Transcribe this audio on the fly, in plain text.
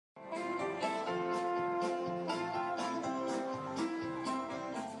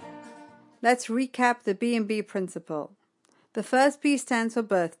Let's recap the B&B principle. The first B stands for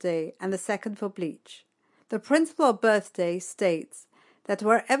birthday and the second for bleach. The principle of birthday states that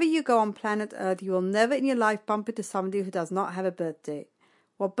wherever you go on planet Earth, you will never in your life bump into somebody who does not have a birthday.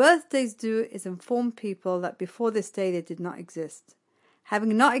 What birthdays do is inform people that before this day they did not exist.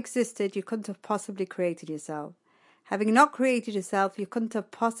 Having not existed, you couldn't have possibly created yourself. Having not created yourself, you couldn't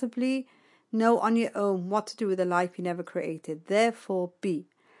have possibly know on your own what to do with a life you never created. Therefore, B.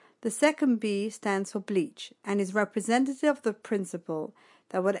 The second B stands for bleach and is representative of the principle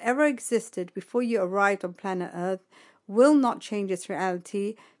that whatever existed before you arrived on planet Earth will not change its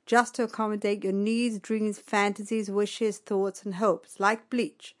reality just to accommodate your needs, dreams, fantasies, wishes, thoughts, and hopes, like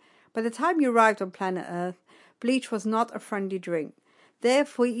bleach. By the time you arrived on planet Earth, bleach was not a friendly drink.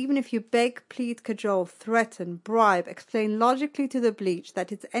 Therefore, even if you beg, plead, cajole, threaten, bribe, explain logically to the bleach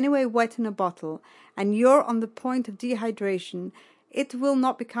that it's anyway wet in a bottle and you're on the point of dehydration, it will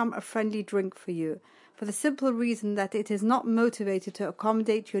not become a friendly drink for you, for the simple reason that it is not motivated to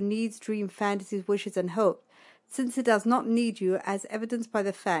accommodate your needs, dreams, fantasies, wishes, and hopes, since it does not need you, as evidenced by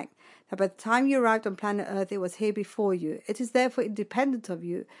the fact that by the time you arrived on planet Earth it was here before you. It is therefore independent of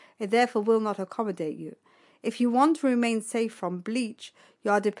you. It therefore will not accommodate you. If you want to remain safe from bleach,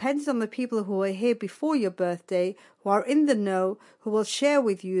 you are dependent on the people who were here before your birthday, who are in the know, who will share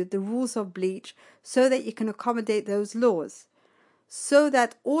with you the rules of bleach so that you can accommodate those laws. So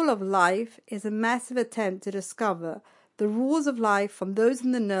that all of life is a massive attempt to discover the rules of life from those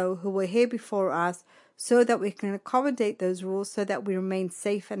in the know who were here before us so that we can accommodate those rules so that we remain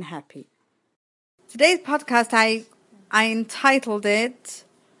safe and happy. Today's podcast, I entitled it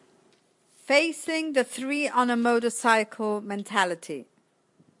Facing the Three on a Motorcycle Mentality.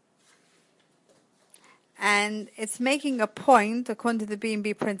 And it's making a point, according to the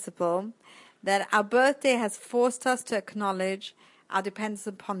B&B principle, that our birthday has forced us to acknowledge our dependence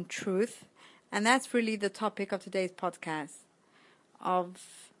upon truth. And that's really the topic of today's podcast.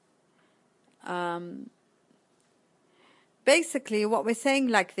 Basically, what we're saying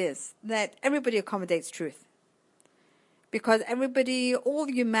like this, that everybody accommodates truth. Because everybody, all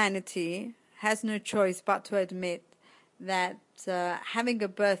humanity, has no choice but to admit that having a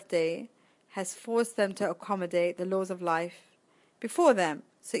birthday has forced them to accommodate the laws of life before them.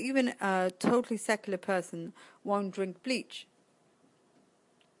 So even a totally secular person won't drink bleach.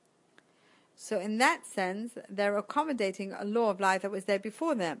 So in that sense, they're accommodating a law of life that was there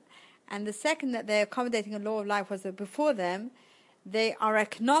before them. And the second that they're accommodating a law of life was there before them, they are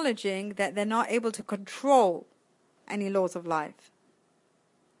acknowledging that they're not able to control any laws of life.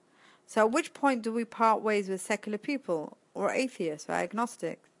 So at which point do we part ways with secular people, or atheists, or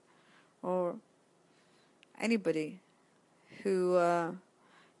agnostics, or anybody who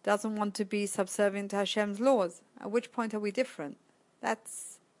doesn't want to be subservient to Hashem's laws? At which point are we different?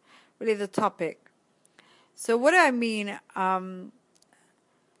 That's really the topic. So what do I mean,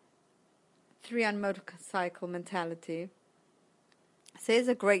 three on motorcycle mentality? So here's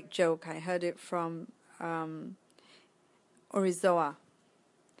a great joke. I heard it from Ori Zohar.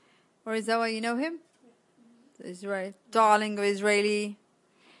 Ori Zohar, you know him? Israeli darling of Israeli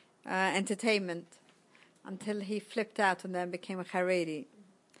entertainment, until he flipped out and then became a Haredi.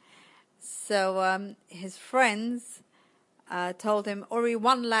 So his friends told him, Ori,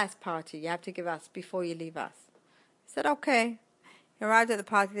 one last party you have to give us before you leave us. He said, okay. He arrived at the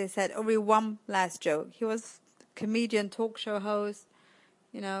party. They said, Ori, one last joke. He was a comedian, talk show host,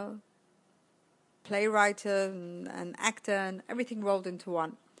 playwright and actor, and everything rolled into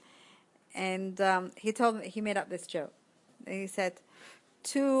one. And he told me, he made up this joke. He said,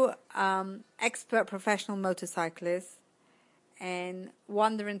 two expert professional motorcyclists and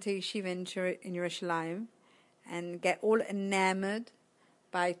wander into yeshiva in Yerushalayim and get all enamored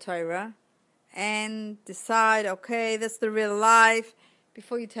by Torah and decide, okay, this is the real life.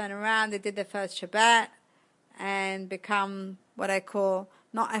 Before you turn around, they did their first Shabbat and become what I call,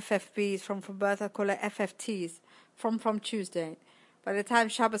 not FFBs from birth, I call it FFTs, from Tuesday. By the time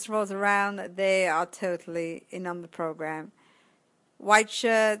Shabbos rolls around, they are totally in on the program. White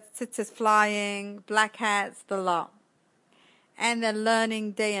shirts, tzitzis flying, black hats, the lot. And they're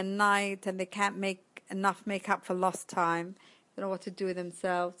learning day and night, and they can't make enough makeup for lost time. They don't know what to do with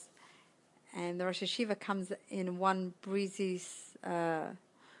themselves. And the Rosh Hashiva comes in one breezy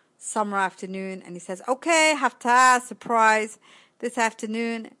summer afternoon, and he says, okay, haftarah, surprise, this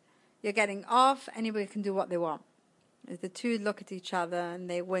afternoon you're getting off, anybody can do what they want. As the two look at each other and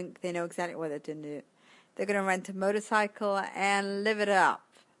they wink, they know exactly what they're going to do. They're going to rent a motorcycle and live it up.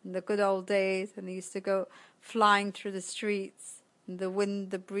 In the good old days, and they used to go flying through the streets, the wind,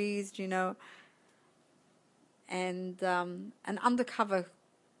 the breeze, and an undercover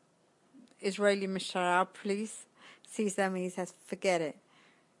Israeli Mishara police sees them and he says, forget it.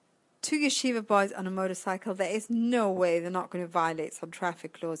 Two yeshiva boys on a motorcycle, there is no way they're not going to violate some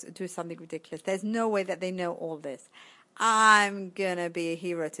traffic laws or do something ridiculous. There's no way that they know all this. I'm going to be a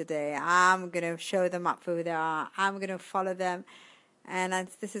hero today. I'm going to show them up for who they are. I'm going to follow them. And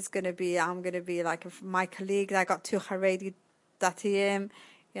this is going to be, I'm going to be like my colleagues. I got two Haredi Datiyim,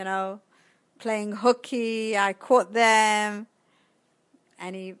 playing hooky. I caught them.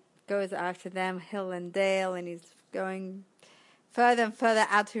 And he goes after them, hill and dale, and he's going further and further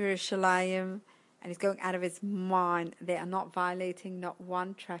out to Yerushalayim, and he's going out of his mind. They are not violating not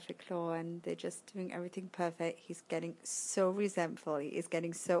one traffic law, and they're just doing everything perfect. He's getting so resentful. He is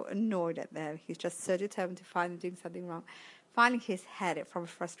getting so annoyed at them. He's just so determined to find them doing something wrong. Finally, he's had it from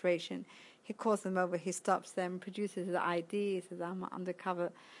frustration. He calls them over. He stops them, produces his ID. He says, I'm an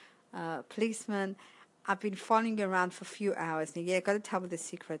undercover policeman. I've been following you around for a few hours. And got to tell me the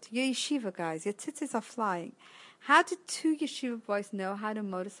secret. You yeshiva guys, your tzitzis are flying. How did two yeshiva boys know how to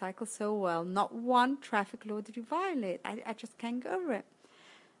motorcycle so well? Not one traffic law did you violate. I just can't get over it.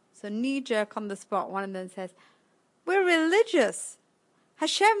 So knee-jerk on the spot, one of them says, we're religious.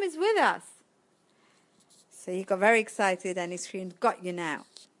 Hashem is with us. So he got very excited and he screamed, got you now.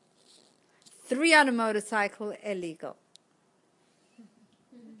 3 on a motorcycle, illegal.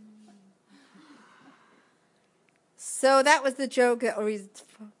 So that was the joke,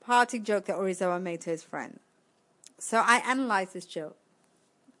 parting joke that Orizawa made to his friend. So I analyzed this joke,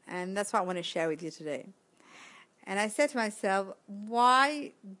 and that's what I want to share with you today. And I said to myself,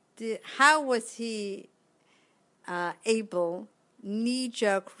 how was he able,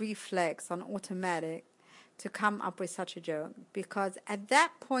 knee-jerk reflex on automatic, to come up with such a joke? Because at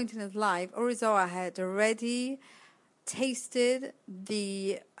that point in his life, Orizawa had already tasted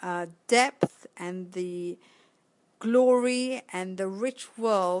the depth and the glory and the rich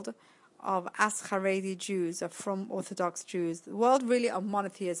world of us Haredi Jews, from Orthodox Jews, the world really of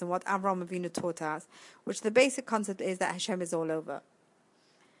monotheism, what Avraham Avinu taught us, which the basic concept is that Hashem is all over.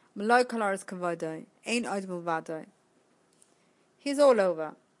 He's all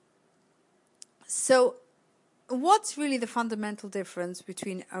over. So what's really the fundamental difference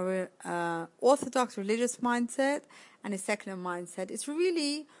between our Orthodox religious mindset and a secular mindset? It's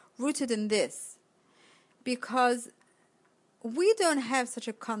really rooted in this. Because we don't have such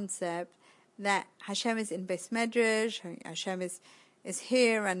a concept that Hashem is in Beis Medrash, Hashem is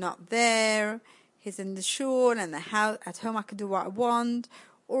here and not there, He's in the shul and the house, at home I can do what I want.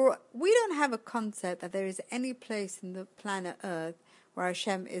 Or we don't have a concept that there is any place in the planet Earth where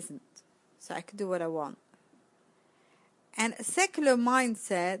Hashem isn't. So I can do what I want. And a secular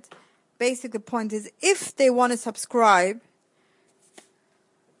mindset, basically the point is, if they want to subscribe,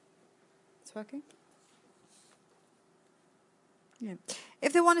 it's working? Yeah.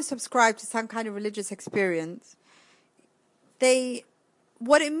 If they want to subscribe to some kind of religious experience,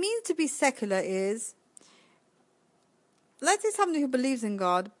 what it means to be secular is, let's say somebody who believes in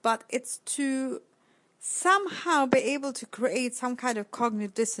God, but it's to somehow be able to create some kind of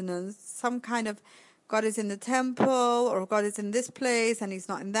cognitive dissonance, some kind of God is in the temple, or God is in this place and He's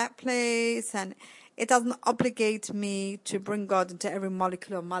not in that place, and it doesn't obligate me to bring God into every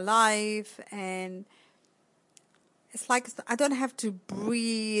molecule of my life, and it's like I don't have to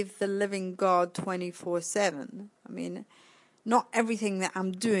breathe the living God 24/7. I mean, not everything that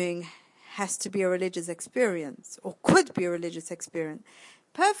I'm doing has to be a religious experience, or could be a religious experience.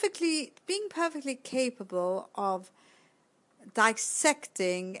 Being perfectly capable of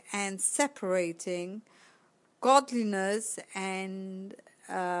dissecting and separating godliness and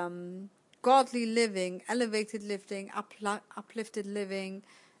godly living, elevated living, uplifted living,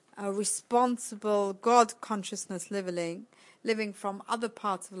 responsible God consciousness living from other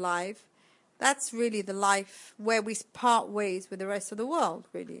parts of life. That's really the life where we part ways with the rest of the world,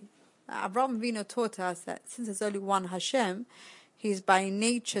 really. Avraham Avinu taught us that since there's only one Hashem, He's by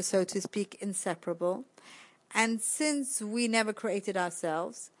nature, so to speak, inseparable. And since we never created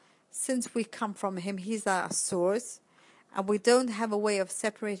ourselves, since we come from Him, He's our source, and we don't have a way of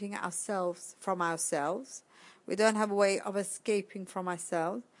separating ourselves from ourselves. We don't have a way of escaping from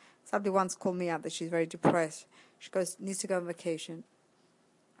ourselves. Somebody once called me out that she's very depressed. She needs to go on vacation.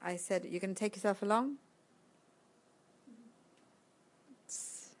 I said, you're going to take yourself along?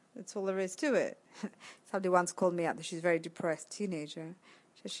 That's all there is to it. Somebody once called me out that she's a very depressed teenager.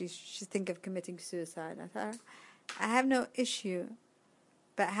 So she's thinking of committing suicide. I thought, I have no issue.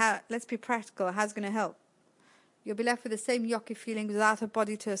 But let's be practical. How's it going to help? You'll be left with the same yucky feeling without a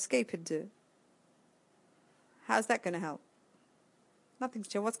body to escape into. How's that going to help? Nothing's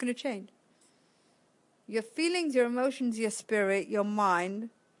changed. What's going to change? Your feelings, your emotions, your spirit, your mind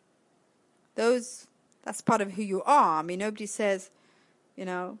That's part of who you are. I mean, nobody says,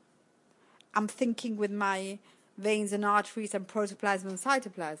 I'm thinking with my veins and arteries and protoplasm and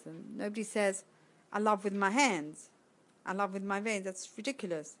cytoplasm. Nobody says, I love with my hands. I love with my veins. That's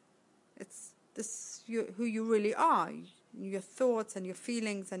ridiculous. It's who you really are. Your thoughts and your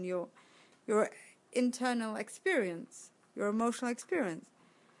feelings and your internal experience, your emotional experience.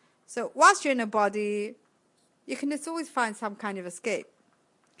 So whilst you're in a body, you can just always find some kind of escape.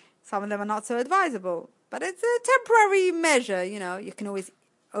 Some of them are not so advisable, but it's a temporary measure. You can always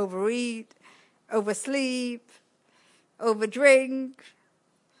overeat, oversleep, overdrink.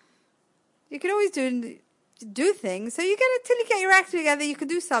 You can always do things. So till you get your act together, you can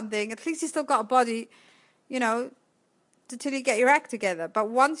do something. At least you still got a body, till you get your act together. But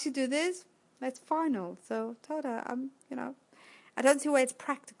once you do this, that's final. So told her, I don't see why it's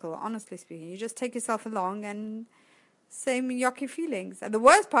practical, honestly speaking. You just take yourself along and same yucky feelings. And the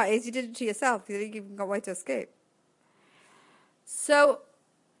worst part is you did it to yourself. You didn't even got a way to escape. So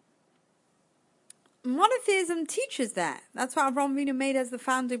monotheism teaches that. That's what Avraham Avinu made as the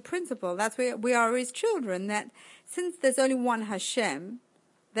founding principle. That's where we are his children. That since there's only one Hashem,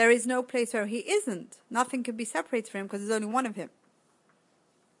 there is no place where he isn't. Nothing can be separated from him because there's only one of him.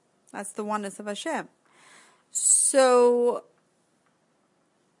 That's the oneness of Hashem. So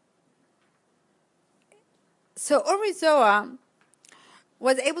Uri Zohar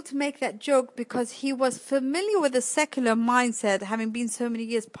was able to make that joke because he was familiar with the secular mindset, having been so many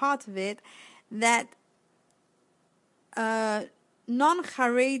years part of it, that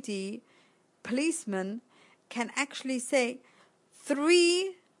non-Haredi policemen can actually say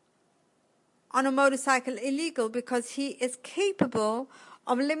 3 on a motorcycle illegal because he is capable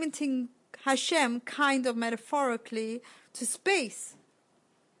of limiting Hashem kind of metaphorically to space.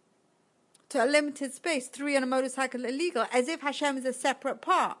 To a limited space, 3 on a motorcycle illegal, as if Hashem is a separate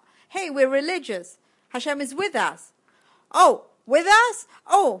part. Hey, we're religious. Hashem is with us. Oh, with us?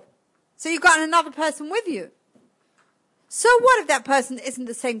 Oh, so you got another person with you. So what if that person isn't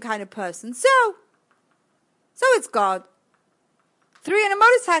the same kind of person? So it's God. 3 on a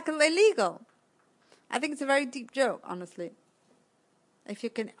motorcycle illegal. I think it's a very deep joke, honestly. If you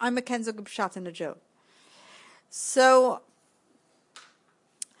can, I'm a Kenzo Gubshat in a joke. So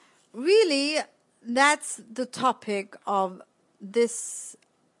really, that's the topic of this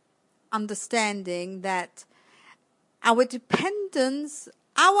understanding, that our dependence,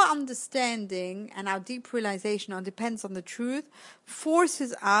 our understanding and our deep realization on depends on the truth,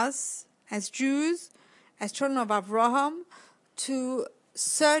 forces us as Jews, as children of Avraham, to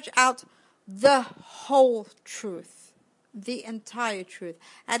search out the whole truth, the entire truth.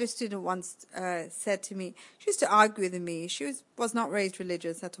 I had a student once said to me, she used to argue with me. She was not raised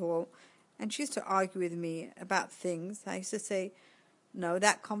religious at all, and she used to argue with me about things. I used to say, no,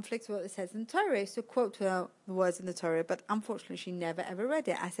 that conflicts with what it says in the Torah. I used to quote her the words in the Torah, but unfortunately she never ever read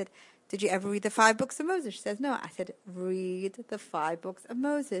it. I said, did you ever read the 5 books of Moses? She says, no. I said, read the 5 books of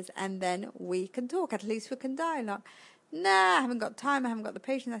Moses and then we can talk. At least we can dialogue. Nah, I haven't got time. I haven't got the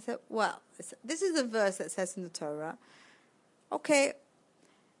patience. I said, well, this is a verse that says in the Torah. Okay.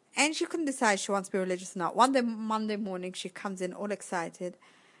 And she couldn't decide if she wants to be religious or not. One day, Monday morning, she comes in all excited.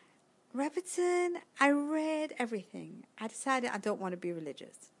 Rebbitzin, I read everything. I decided I don't want to be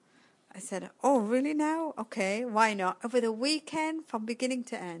religious. I said, oh, really now? Okay, why not? Over the weekend, from beginning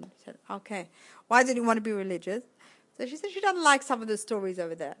to end. I said, okay, why didn't you want to be religious? So she said she doesn't like some of the stories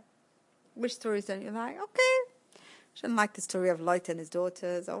over there. Which stories don't you like? Okay. She didn't like the story of Lot and his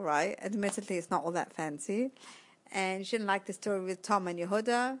daughters. All right. Admittedly, it's not all that fancy. And she didn't like the story with Tom and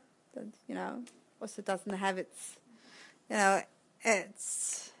Yehuda. Also doesn't have its,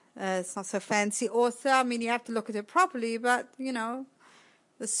 it's not so fancy. Also, I mean, you have to look at it properly, but,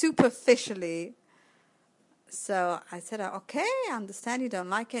 superficially. So I said, okay, I understand you don't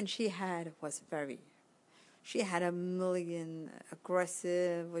like it. And she had a million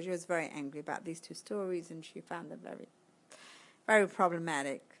aggressive, she was very angry about these 2 stories, and she found them very, very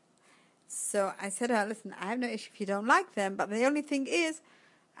problematic. So I said, listen, I have no issue if you don't like them, but the only thing is,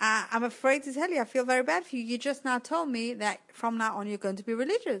 I'm afraid to tell you, I feel very bad for you. You just now told me that from now on you're going to be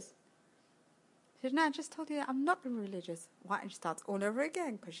religious. She said, no, I just told you that I'm not religious. Why? And she starts all over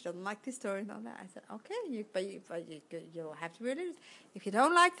again because she doesn't like this story and all that. I said, okay, but you'll have to be religious. If you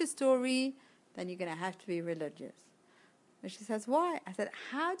don't like the story, then you're going to have to be religious. And she says, why? I said,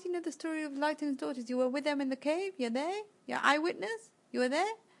 how do you know the story of Lot and his daughters? You were with them in the cave? You're there? You're eyewitness? You were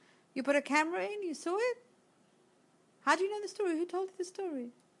there? You put a camera in? You saw it? How do you know the story? Who told you the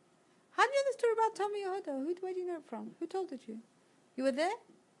story? How do you know the story about Tommy Yehuda? Where do you know it from? Who told it you? You were there?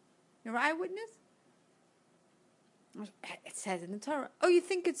 You're an eyewitness? It says in the Torah. Oh, you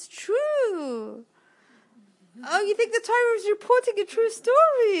think it's true? Oh, you think the Torah is reporting a true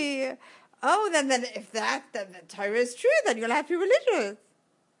story? Oh, then if then the Torah is true, then you'll have to be religious.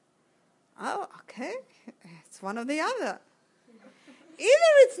 Oh, okay. It's one or the other.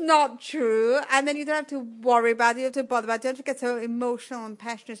 Either it's not true, and then you don't have to worry about it, you don't have to bother about it, you don't have to get so emotional and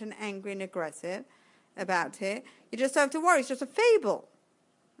passionate and angry and aggressive about it. You just don't have to worry, it's just a fable.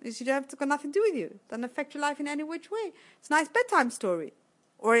 You don't have to got nothing to do with you. It doesn't affect your life in any which way. It's a nice bedtime story.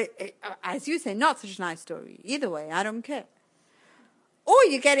 Or, as you say, not such a nice story. Either way, I don't care. Or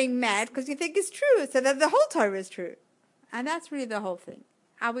you're getting mad because you think it's true, so that the whole Torah is true. And that's really the whole thing.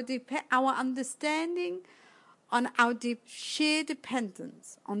 Our understanding on our sheer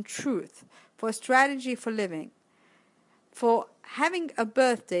dependence on truth for a strategy for living. For having a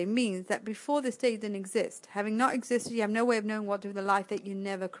birthday means that before this day didn't exist. Having not existed, you have no way of knowing what to do with the life that you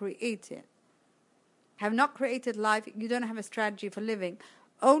never created. Have not created life, you don't have a strategy for living.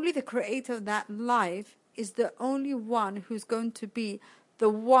 Only the creator of that life is the only one who's going to be the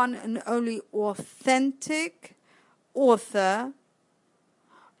one and only authentic author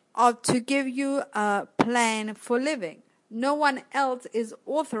to give you a plan for living. No one else is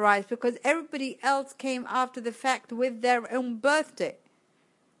authorized because everybody else came after the fact with their own birthday.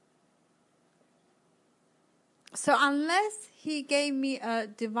 So unless he gave me a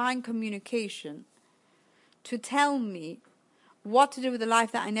divine communication to tell me what to do with the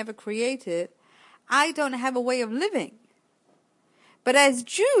life that I never created, I don't have a way of living. But as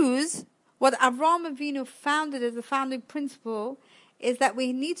Jews, what Avraham Avinu founded as a founding principle is that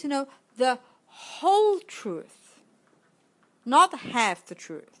we need to know the whole truth, not half the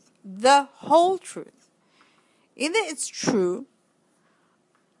truth, the whole truth. Either it's true,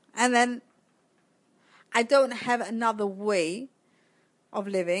 and then I don't have another way of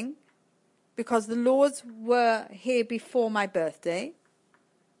living because the laws were here before my birthday,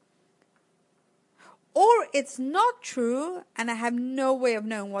 or it's not true and I have no way of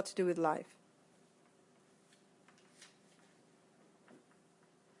knowing what to do with life.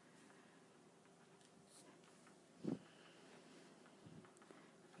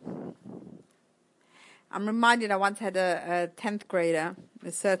 I'm reminded I once had a 10th grader in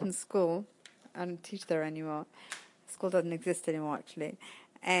a certain school. I don't teach there anymore. The school doesn't exist anymore, actually.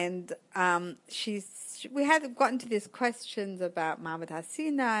 And we had gotten to these questions about Ma'amad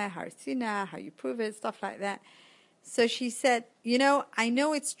Har-Sinai, Har-Sinai, how you prove it, stuff like that. So she said, I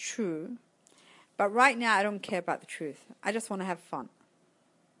know it's true, but right now I don't care about the truth. I just want to have fun.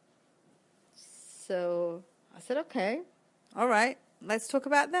 So I said, okay, all right, let's talk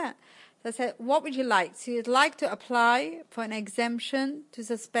about that. So I said, what would you like? So you'd like to apply for an exemption to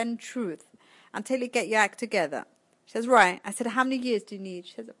suspend truth until you get your act together. She says, right. I said, how many years do you need?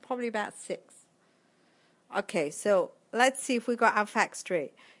 She says, probably about 6. Okay, so let's see if we got our facts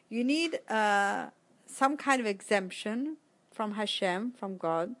straight. You need some kind of exemption from Hashem, from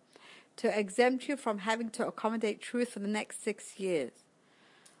God, to exempt you from having to accommodate truth for the next 6 years.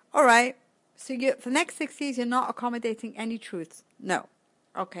 All right, so for the next 6 years, you're not accommodating any truths. No.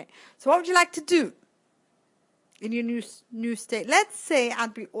 Okay, so what would you like to do in your new state? Let's say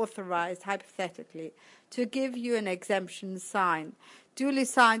I'd be authorized, hypothetically, to give you an exemption signed, duly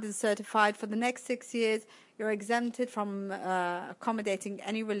signed and certified for the next 6 years. You're exempted from accommodating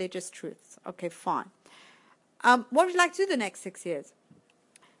any religious truths. Okay, fine. What would you like to do the next 6 years?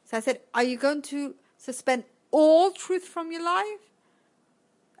 So I said, are you going to suspend all truth from your life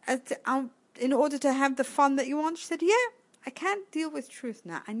in order to have the fun that you want? She said, yeah. I can't deal with truth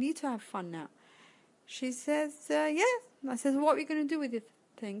now. I need to have fun now. She says, yes. I said, what are you going to do with your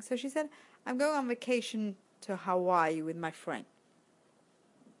thing? So she said, I'm going on vacation to Hawaii with my friend.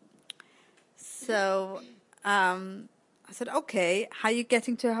 So I said, okay, how are you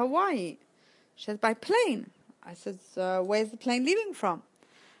getting to Hawaii? She says, by plane. I said, where's the plane leaving from?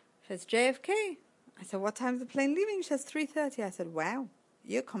 She says, JFK. I said, what time's the plane leaving? She says, 3:30. I said, wow,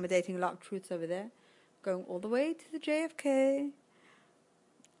 you're accommodating a lot of truths over there. Going all the way to the JFK,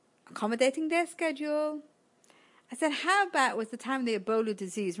 accommodating their schedule. I said, how about, it was the time of the Ebola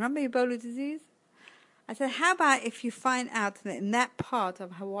disease. Remember Ebola disease? I said, how about if you find out that in that part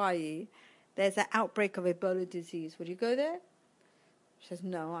of Hawaii, there's an outbreak of Ebola disease. Would you go there? She says,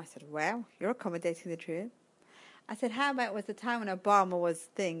 no. I said, well, you're accommodating the truth. I said, how about it was the time when Obama was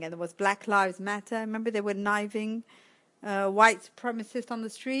thing and there was Black Lives Matter. Remember they were knifing white supremacists on the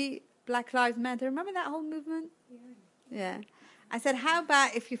street? Black Lives Matter. Remember that whole movement? Yeah. I said, how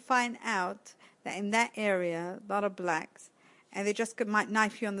about if you find out that in that area, a lot of blacks, and they just might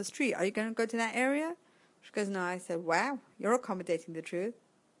knife you on the street, are you going to go to that area? She goes, no. I said, wow, you're accommodating the truth.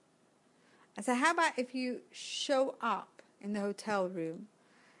 I said, how about if you show up in the hotel room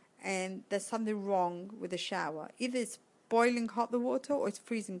and there's something wrong with the shower? Either it's boiling hot the water or it's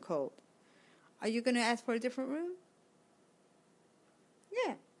freezing cold. Are you going to ask for a different room?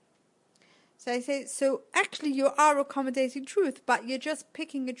 Yeah. So I say, so actually you are accommodating truth, but you're just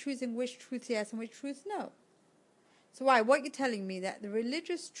picking and choosing which truth yes and which truth no. So why? What you're telling me that the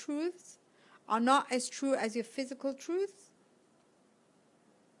religious truths are not as true as your physical truths?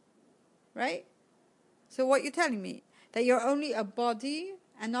 Right? So what you're telling me? That you're only a body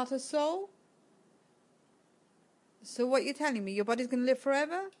and not a soul? So what you're telling me? Your body's going to live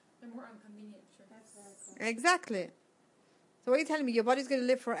forever? The more inconvenient truth. Exactly. So what you're telling me? Your body's going to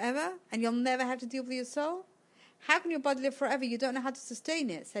live forever and you'll never have to deal with your soul? How can your body live forever? You don't know how to sustain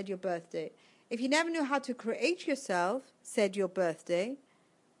it, said your birthday. If you never knew how to create yourself, said your birthday,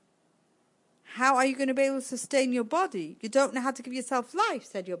 how are you going to be able to sustain your body? You don't know how to give yourself life,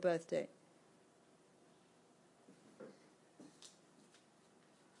 said your birthday.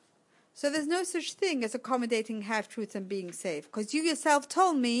 So there's no such thing as accommodating half-truths and being safe. Because you yourself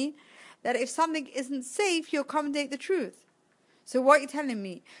told me that if something isn't safe, you accommodate the truth. So what are you telling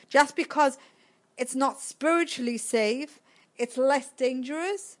me? Just because it's not spiritually safe, it's less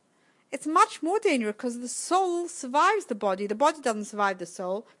dangerous? It's much more dangerous because the soul survives the body. The body doesn't survive the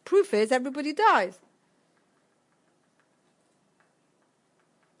soul. Proof is everybody dies.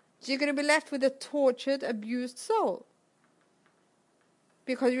 So you're going to be left with a tortured, abused soul.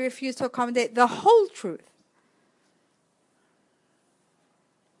 Because you refuse to accommodate the whole truth.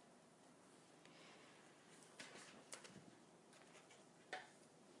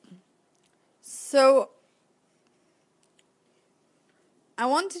 So, I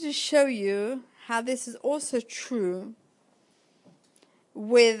wanted to show you how this is also true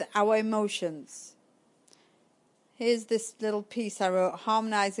with our emotions. Here's this little piece I wrote,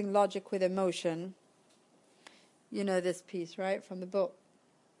 Harmonizing Logic with Emotion. You know this piece, right, from the book.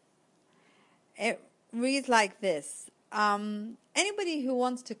 It reads like this. Anybody who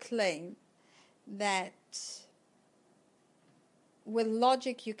wants to claim that with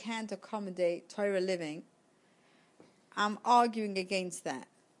logic you can't accommodate Torah living, I'm arguing against that.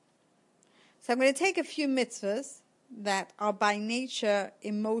 So I'm going to take a few mitzvahs that are by nature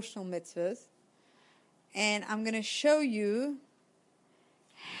emotional mitzvahs, and I'm going to show you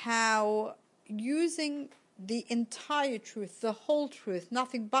how using the entire truth, the whole truth,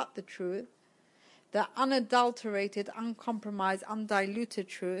 nothing but the truth, the unadulterated, uncompromised, undiluted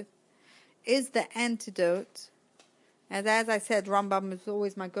truth, is the antidote. And as I said, Rambam is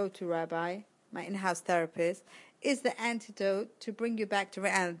always my go-to rabbi, my in-house therapist, is the antidote to bring you back to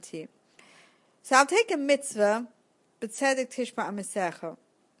reality. So I'll take a mitzvah, B'tzedek Tishma Amesecha,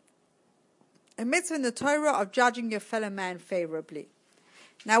 a mitzvah in the Torah of judging your fellow man favorably.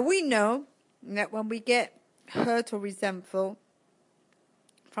 Now we know that when we get hurt or resentful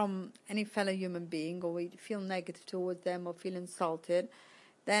from any fellow human being, or we feel negative towards them or feel insulted,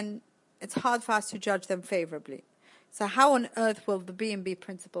 then it's hard for us to judge them favorably. So how on earth will the B&B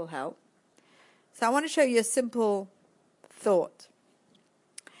principle help? So I want to show you a simple thought.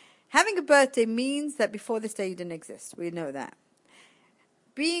 Having a birthday means that before this day you didn't exist. We know that.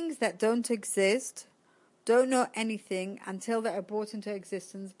 Beings that don't exist don't know anything until they are brought into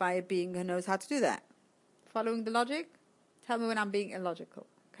existence by a being who knows how to do that. Following the logic? Tell me when I'm being illogical.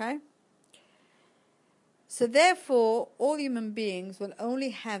 Okay? So therefore, all human beings will only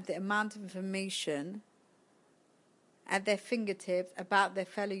have the amount of information at their fingertips about their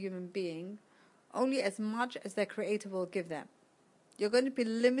fellow human being only as much as their Creator will give them. You're going to be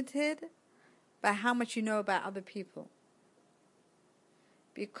limited by how much you know about other people.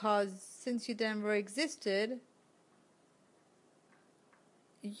 Because since you never existed,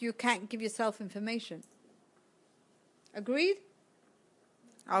 you can't give yourself information. Agreed?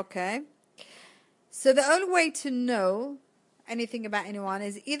 Okay. So the only way to know anything about anyone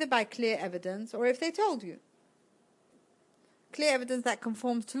is either by clear evidence or if they told you. Clear evidence that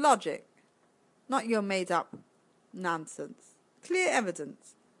conforms to logic, not your made-up nonsense. Clear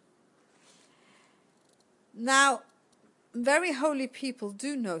evidence. Now, very holy people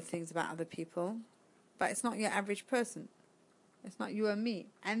do know things about other people, but it's not your average person. It's not you and me.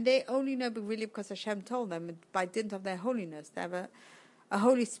 And they only know really because Hashem told them, by dint of their holiness. They have a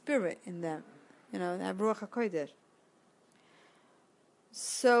Holy Spirit in them. You know, they have Ruach HaKodesh.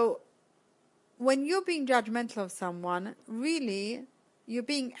 So, when you're being judgmental of someone, really, you're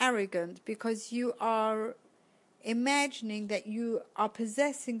being arrogant because you are imagining that you are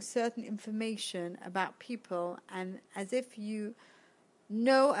possessing certain information about people, and as if you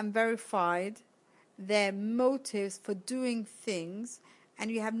know and verified their motives for doing things,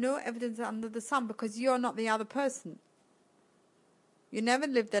 and you have no evidence under the sun because you're not the other person. You never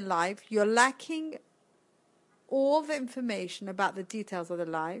lived their life. You're lacking all the information about the details of their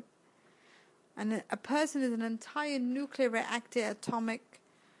life. And a person is an entire nuclear reactor atomic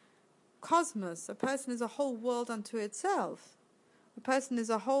cosmos. A person is a whole world unto itself. A person is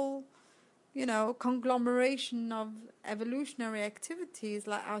a whole, conglomeration of evolutionary activities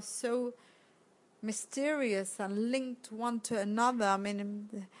that are so mysterious and linked one to another. I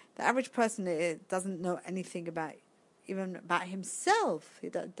mean, the average person doesn't know anything about himself.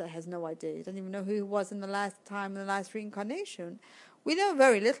 He has no idea. He doesn't even know who he was in the last reincarnation. We know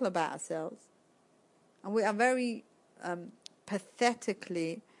very little about ourselves. And we are very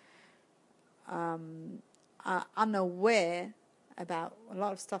pathetically unaware about a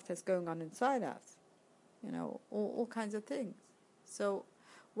lot of stuff that's going on inside us. All kinds of things. So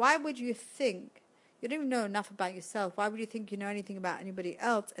why would you think, you don't even know enough about yourself, why would you think you know anything about anybody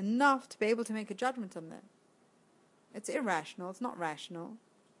else enough to be able to make a judgment on them? It's irrational, it's not rational.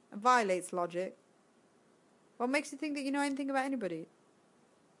 It violates logic. What makes you think that you know anything about anybody?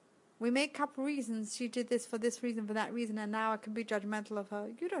 We make up reasons. She did this for that reason, and now I can be judgmental of her.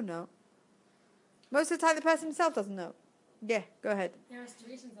 You don't know. Most of the time, the person himself doesn't know. Yeah, go ahead. There are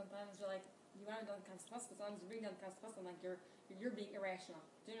situations sometimes you're like, you want to go to but sometimes you bring down the like you're being irrational.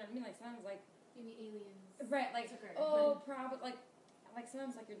 Do you know what I mean? Like sometimes like you mean aliens, right? Like probably like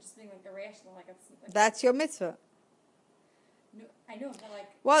sometimes like you're just being like irrational. Like it's like, that's your mitzvah. No, I know, but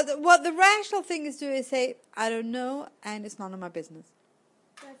like. Well, what the rational thing is to do is say, I don't know, and it's none of my business.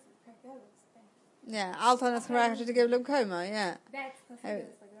 Yeah, allt annat som räknas till Gulum Koma, yeah. That's like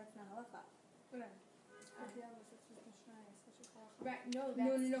that's not halacha. Right, no,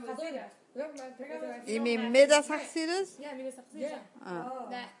 that's You mean Midas Chassidus? Yeah, Midas Chassidus.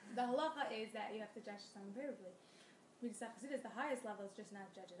 That the halacha is that you have to judge someone favorably. Midas Chassidus, the highest level is just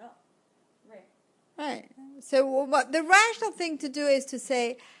not judge at all. Right. Right. So what the rational thing to do is to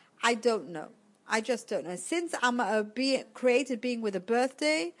say, I don't know. I just don't know. Since I'm a created being with a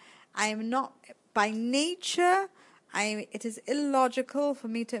birthday, I am not, by nature, it is illogical for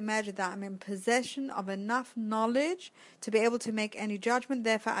me to imagine that I'm in possession of enough knowledge to be able to make any judgment.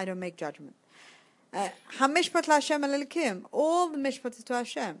 Therefore, I don't make judgment. HaMishpat LaHashem Elokim. All the mishpat is to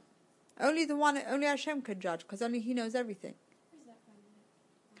Hashem. Only Hashem can judge, because only He knows everything.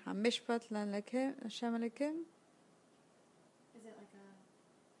 HaMishpat LaHashem Elokim. Is it like a?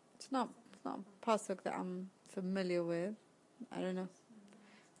 It's not a pasuk that I'm familiar with. I don't know.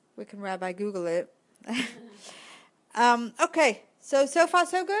 We can Rabbi Google it. Okay, so far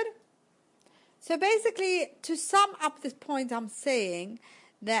so good? So basically, to sum up this point, I'm saying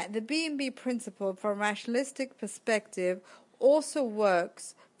that the B&B principle from a rationalistic perspective also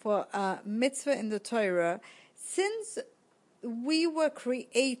works for mitzvah in the Torah. Since we were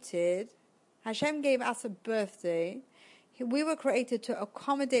created, Hashem gave us a birthday, we were created to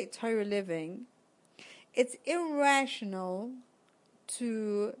accommodate Torah living. It's irrational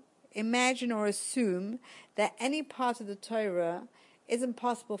to imagine or assume that any part of the Torah isn't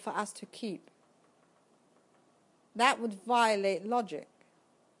possible for us to keep. That would violate logic.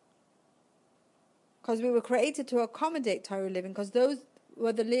 Because we were created to accommodate Torah living, because those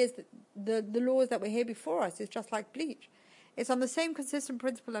were the laws that were here before us. It's just like bleach. It's on the same consistent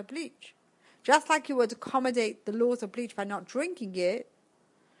principle of bleach. Just like you would accommodate the laws of bleach by not drinking it,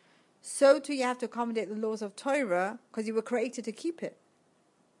 so too you have to accommodate the laws of Torah, because you were created to keep it.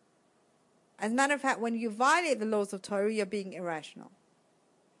 As a matter of fact, when you violate the laws of Torah, you're being irrational.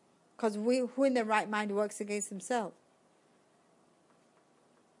 Because who in their right mind works against himself?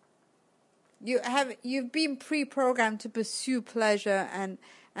 You've been pre-programmed to pursue pleasure and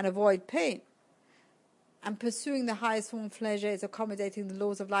avoid pain. And pursuing the highest form of pleasure is accommodating the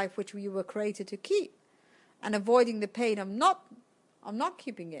laws of life which you were created to keep, and avoiding the pain of not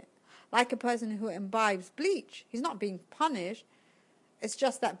keeping it. Like a person who imbibes bleach, he's not being punished. It's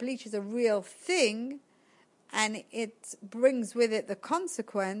just that bleach is a real thing, and it brings with it the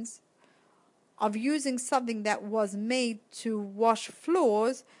consequence of using something that was made to wash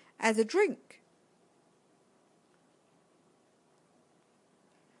floors as a drink.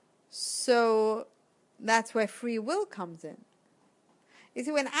 So that's where free will comes in. You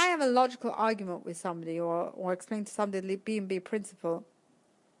see, when I have a logical argument with somebody or explain to somebody the B&B principle,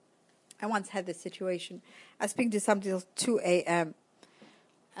 I once had this situation. I was speaking to somebody till 2 a.m.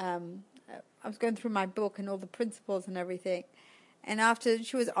 I was going through my book and all the principles and everything. And after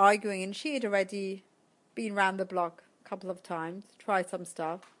she was arguing, and she had already been round the block a couple of times, tried some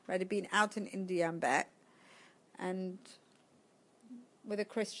stuff, already been out in India and back, and with the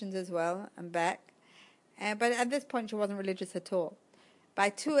Christians as well and back. But at this point, she wasn't religious at all. By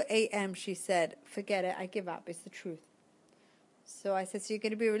 2 a.m. she said, forget it, I give up, it's the truth. So I said, so you're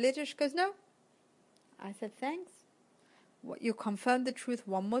going to be religious? She goes, no. I said, thanks. What, you confirmed the truth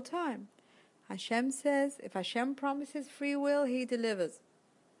one more time. Hashem says, if Hashem promises free will, He delivers.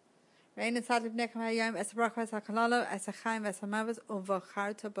 I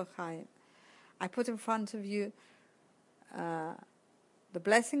put in front of you the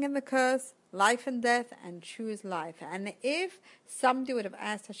blessing and the curse, life and death, and choose life. And if somebody would have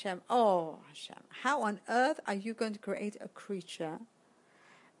asked Hashem, oh Hashem, how on earth are you going to create a creature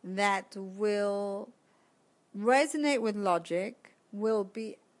that will resonate with logic, will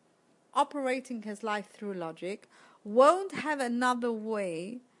be operating his life through logic, won't have another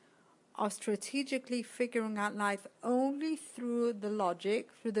way of strategically figuring out life only through the logic,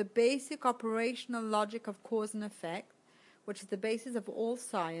 through the basic operational logic of cause and effect, which is the basis of all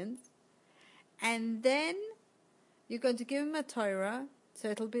science, and then you're going to give him a Torah, so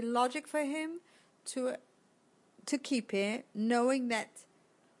it'll be logic for him to keep it, knowing that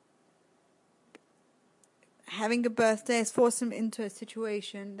having a birthday has forced him into a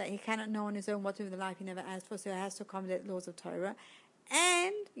situation that he cannot know on his own what to do with the life he never asked for, so he has to accommodate the laws of Torah.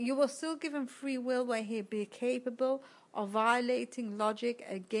 And you will still give him free will where he'll be capable of violating logic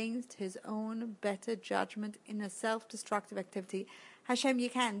against his own better judgment in a self-destructive activity. Hashem, you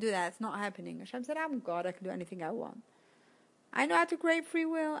can't do that. It's not happening. Hashem said, I'm God. I can do anything I want. I know how to create free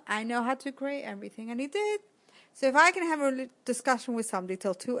will. I know how to create everything. And He did. So if I can have a discussion with somebody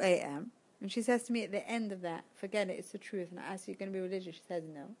till 2 a.m., and she says to me at the end of that, forget it, it's the truth, and I ask you, you're going to be religious? She says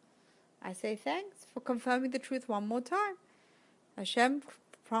no. I say, thanks for confirming the truth one more time. Hashem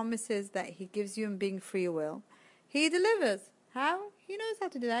promises that He gives you being free will. He delivers. How? He knows how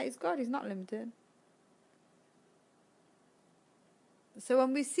to do that. He's God. He's not limited. So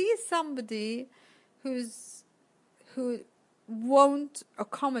when we see somebody who won't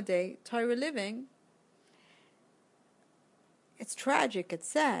accommodate Torah living, it's tragic. It's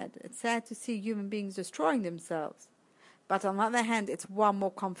sad. It's sad to see human beings destroying themselves. But on the other hand, it's one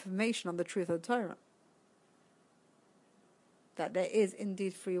more confirmation on the truth of Torah, that there is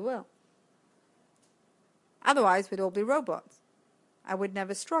indeed free will. Otherwise, we'd all be robots. I would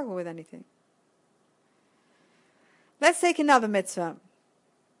never struggle with anything. Let's take another mitzvah.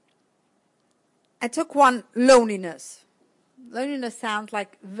 I took one, loneliness. Loneliness sounds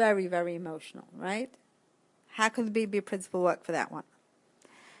like very, very emotional, right? How can the BB principle work for that one?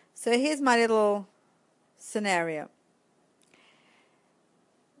 So here's my little scenario.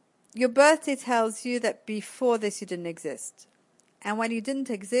 Your birthday tells you that before this you didn't exist. And when you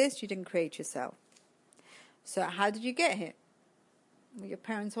didn't exist, you didn't create yourself. So how did you get here? Well, your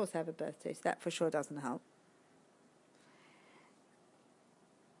parents also have a birthday, so that for sure doesn't help.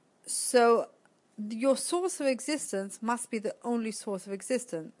 So your source of existence must be the only source of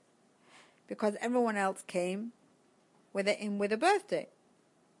existence, because everyone else came with a birthday.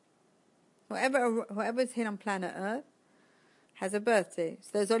 Whoever is here on planet Earth has a birthday. So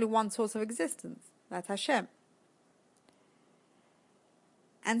there's only one source of existence. That's Hashem.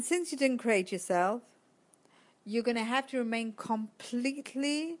 And since you didn't create yourself, you're going to have to remain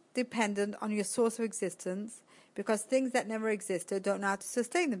completely dependent on your source of existence, because things that never existed don't know how to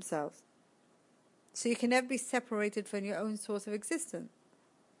sustain themselves. So you can never be separated from your own source of existence.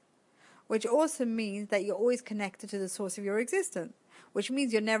 Which also means that you're always connected to the source of your existence, which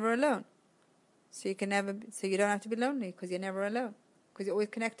means you're never alone. So you don't have to be lonely, because you're never alone, because you're always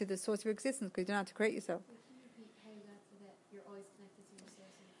connected to the source of your existence, because you don't have to create yourself.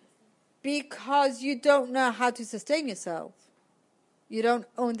 Because you don't know how to sustain yourself. You don't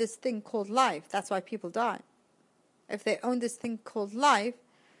own this thing called life. That's why people die. If they own this thing called life,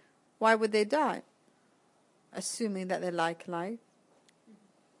 why would they die? Assuming that they like life.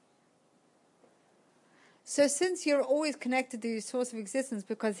 So since you're always connected to your source of existence,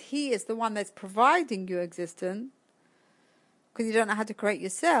 because He is the one that's providing you existence, because you don't know how to create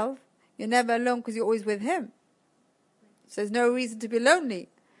yourself, you're never alone because you're always with Him. So there's no reason to be lonely.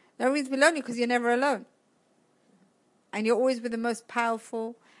 No reason to be lonely because you're never alone. And you're always with the most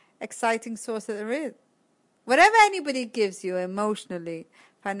powerful, exciting source that there is. Whatever anybody gives you emotionally,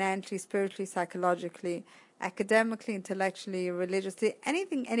 financially, spiritually, psychologically, academically, intellectually, religiously,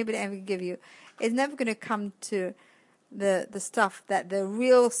 anything anybody ever give you is never going to come to the stuff that the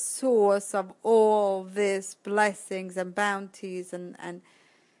real source of all this blessings and bounties and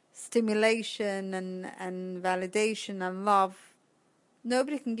stimulation and validation and love.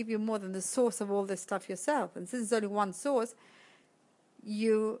 Nobody can give you more than the source of all this stuff yourself. And since there's only one source,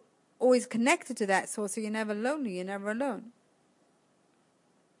 you always connected to that source, so you're never lonely, you're never alone.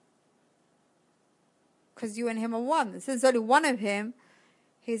 Because you and Him are one. And since there's only one of Him,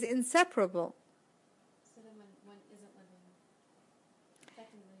 He's inseparable. So then when one isn't living,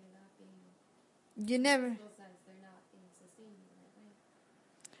 effectively you're not being, You never... in a physical sense, they're not being sustained in that way.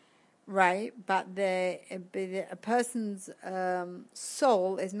 Right, but a person's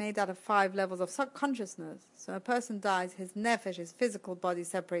soul is made out of 5 levels of consciousness. So a person dies, his nefesh, his physical body,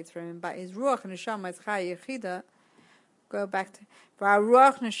 separates from him, but his ruach and neshama, his chai yechida, go back to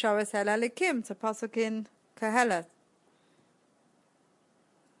ruach neshama es el elikim. It's a pasuk in Kohelet.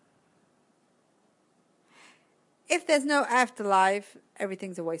 If there's no afterlife,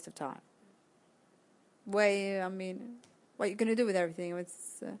 everything's a waste of time. What are you going to do with everything?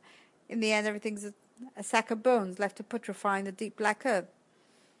 It's in the end, everything's a sack of bones left to putrefy in the deep black earth.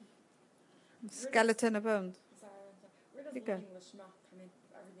 Skeleton of bones. Where does Okay. living lishma come in?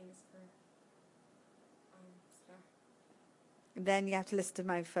 Everything is for stuff. Then you have to listen to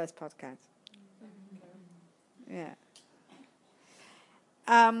my first podcast. Yeah.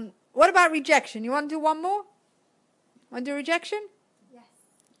 What about rejection? You want to do one more? Want to do rejection? Yes.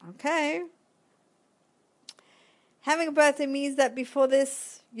 Okay. Having a birthday means that before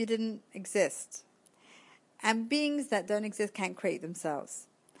this, you didn't exist. And beings that don't exist can't create themselves.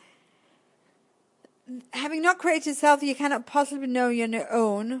 Having not created yourself, you cannot possibly know on your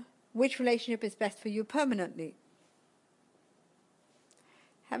own which relationship is best for you permanently.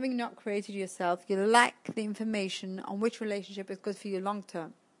 Having not created yourself, you lack the information on which relationship is good for you long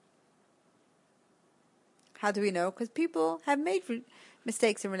term. How do we know? Because people have made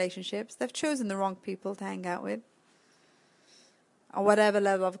mistakes in relationships. They've chosen the wrong people to hang out with. Or whatever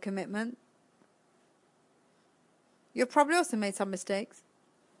level of commitment. You've probably also made some mistakes.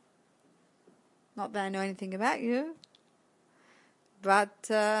 Not that I know anything about you. But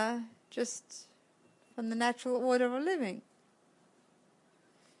just from the natural order of living.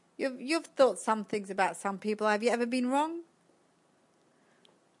 You've thought some things about some people. Have you ever been wrong?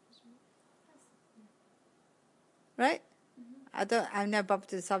 Right? I've never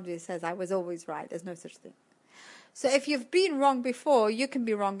bumped into somebody who says I was always right. There's no such thing. So if you've been wrong before, you can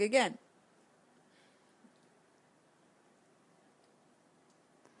be wrong again.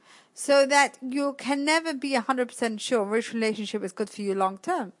 So that you can never be 100% sure which relationship is good for you long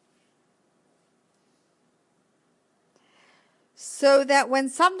term. So that when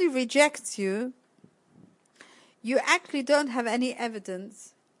somebody rejects you, you actually don't have any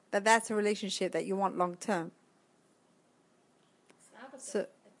evidence that that's a relationship that you want long term. It's the opposite. So,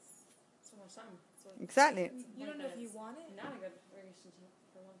 It's more something. So exactly. You don't know if you want it. not a good relationship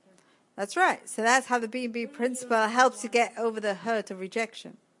for long term. That's right. So that's how the B&B principle helps you get over the hurt of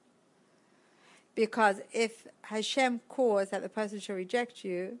rejection. Because if Hashem caused that the person should reject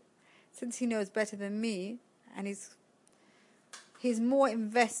you, since he knows better than me, and he's more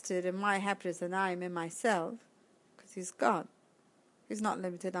invested in my happiness than I am in myself, because he's God. He's not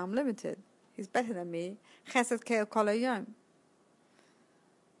limited, I'm limited. He's better than me. Chesed ke'el kol hayom.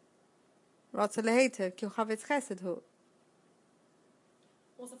 Ratza leheitev ki hu chavetz chesed hu.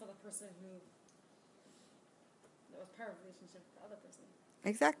 Also for the person that was part of the relationship with the other person.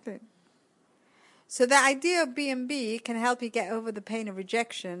 Exactly. So the idea of B&B can help you get over the pain of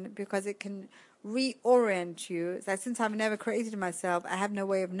rejection because it can reorient you. That since I've never created myself, I have no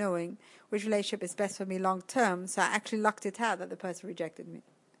way of knowing which relationship is best for me long term. So I actually lucked it out that the person rejected me.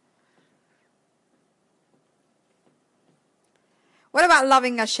 What about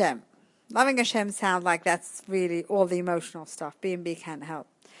loving Hashem? Loving Hashem sounds like that's really all the emotional stuff. B&B can't help.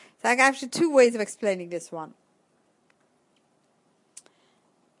 So I have actually 2 ways of explaining this one.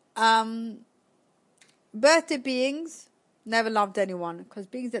 Birthday beings never loved anyone because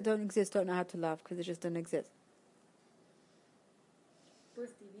beings that don't exist don't know how to love because they just don't exist.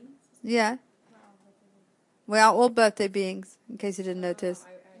 Birthday beings? Yeah. We are all birthday beings, in case you didn't notice.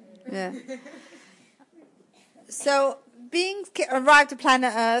 Yeah. So beings arrive to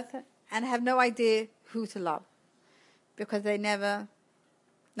planet Earth and have no idea who to love because they never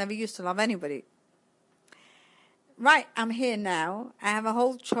used to love anybody. Right, I'm here now. I have a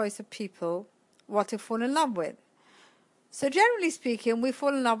whole choice of people what to fall in love with. So generally speaking, we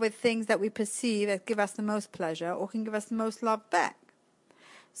fall in love with things that we perceive that give us the most pleasure or can give us the most love back.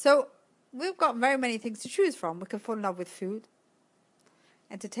 So we've got very many things to choose from. We can fall in love with food,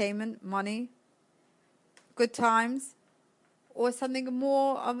 entertainment, money, good times, or something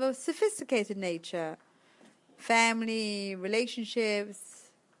more of a sophisticated nature. Family,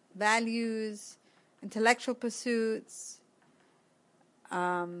 relationships, values, intellectual pursuits,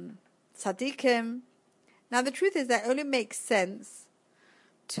 tzaddikim. Now the truth is that it only makes sense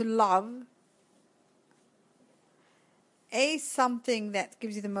to love A, something that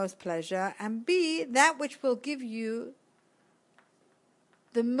gives you the most pleasure, and B, that which will give you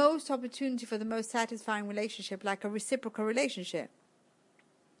the most opportunity for the most satisfying relationship, like a reciprocal relationship.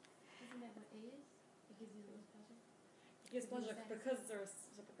 Isn't that what A is? It gives you the most pleasure. It gives pleasure because there's a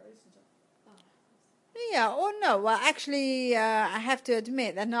reciprocal relationship. Yeah, or no. Well, actually, I have to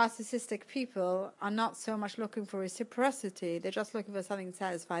admit that narcissistic people are not so much looking for reciprocity. They're just looking for something to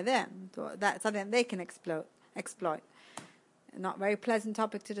satisfy them. That's something they can exploit. Not very pleasant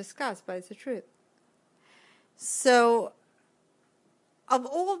topic to discuss, but it's the truth. So, of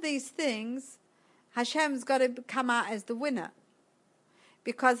all these things, Hashem's got to come out as the winner,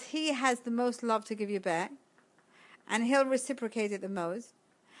 because he has the most love to give you back, and he'll reciprocate it the most.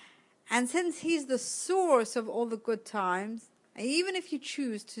 And since he's the source of all the good times, even if you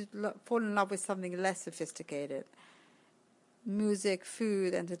choose to fall in love with something less sophisticated, music,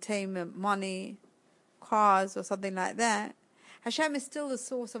 food, entertainment, money, cars, or something like that, Hashem is still the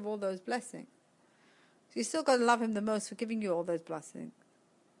source of all those blessings. So you still got to love him the most for giving you all those blessings.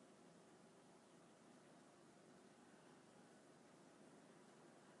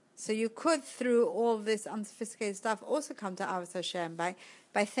 So you could, through all this unsophisticated stuff, also come to Avos Hashem by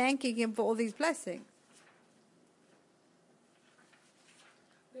thanking him for all these blessings.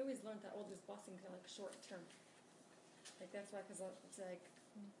 We always learned that all these blessings are like short term. Like that's why, because it's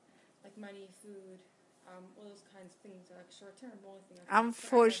like money, food, all those kinds of things are like short term.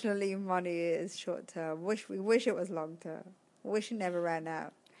 Unfortunately, money is short term. We wish it was long term. Wish it never ran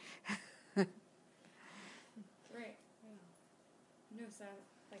out. Right. No, so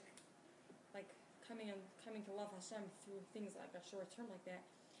like coming to love Hashem through things like a short term like that.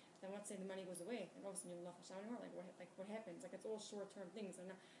 Then let's say the money goes away, and all of a sudden you love Hashem anymore. What happens? Like it's all short term things,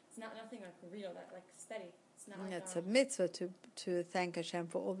 and it's not nothing like real, that like steady. It's not. Like, it's a mitzvah to thank Hashem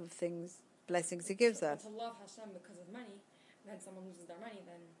for all the things, blessings He gives us. To love Hashem because of money, and then someone loses their money,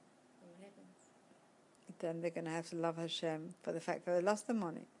 then what happens? Then they're going to have to love Hashem for the fact that they lost the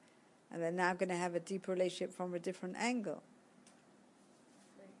money, and they're now going to have a deeper relationship from a different angle.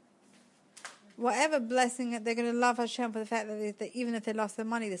 Whatever blessing, they're going to love Hashem for the fact that even if they lost their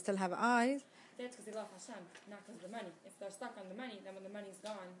money, they still have eyes. That's because they love Hashem, not because of the money. If they're stuck on the money, then when the money's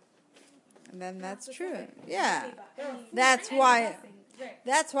gone... And then that's true. Yeah. That's why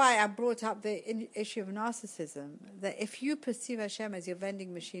I brought up the issue of narcissism. That if you perceive Hashem as your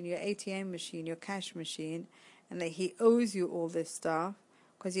vending machine, your ATM machine, your cash machine, and that He owes you all this stuff,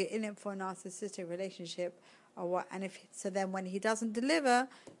 because you're in it for a narcissistic relationship, or what, and then when He doesn't deliver,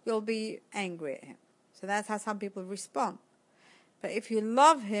 you'll be angry at Him. So that's how some people respond. But if you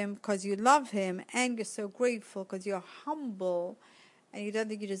love Him because you love Him, and you're so grateful because you're humble, and you don't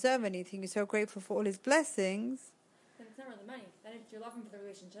think you deserve anything, you're so grateful for all His blessings. Then it's never the money. Then if you love Him for the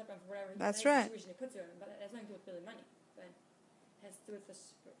relationship and for whatever situation He puts you in, but it has nothing to do with really money. Then it has to do with the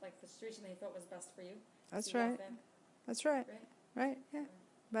situation that He thought was best for you. That's right. That's right. Right. Yeah.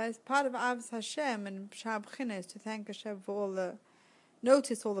 But it's part of Avos Hashem and Sha'ar B'china is to thank Hashem for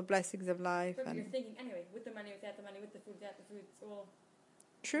notice all the blessings of life. But you're thinking anyway, with the money, without the money, with the food, without the food, it's all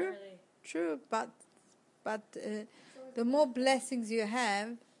true. True, but the more blessings you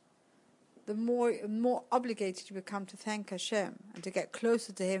have, the more obligated you become to thank Hashem and to get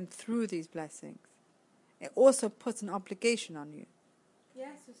closer to Him through these blessings. It also puts an obligation on you.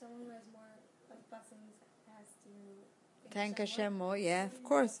 Yeah, so someone who has more blessings has to thank Hashem more. Yeah, of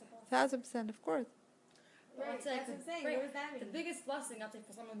course, 1,000%, of course. Well, right, that's what I'm saying. What does that mean? The biggest blessing, I'll take,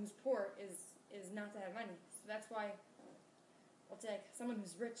 for someone who's poor is not to have money. So that's why, I'll take someone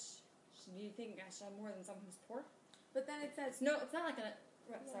who's rich. Should you think Hashem more than someone who's poor? But then it says no. It's not like a.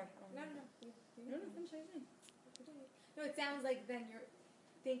 Right, yeah. Sorry. No. Finish what you're saying. No, it sounds like then you're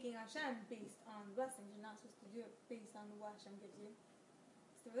thanking Hashem based on blessings. You're not supposed to do it based on what Hashem gives you.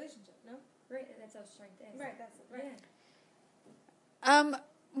 It's the relationship, no? Right. That's what I was trying to ask. Right. That's it. Right. Yeah.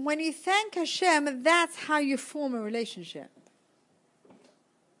 When you thank Hashem, that's how you form a relationship.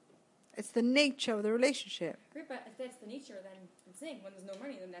 It's the nature of the relationship. Right, but if that's the nature, then I'm saying when there's no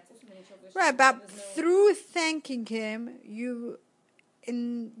money, then that's also the nature of the relationship. Right, but through thanking Him, you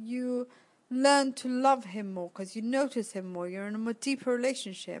learn to love Him more because you notice Him more. You're in a more deeper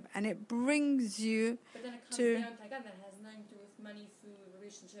relationship, and it brings you but then it comes to... down to, again, that has nothing to do with money, food,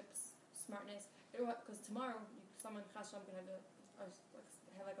 relationships, smartness. Because tomorrow, someone Hashem can have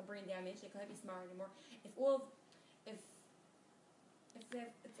a brain damage. They can't be smart anymore.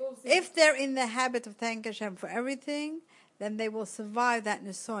 If they're in the habit of thanking Hashem for everything, then they will survive that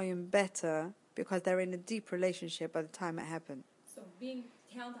Nisoyim better because they're in a deep relationship by the time it happened. So being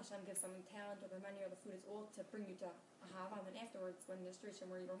talent, Hashem gives someone talent or the money or the food is all to bring you to Ahava, and then afterwards, when there's a situation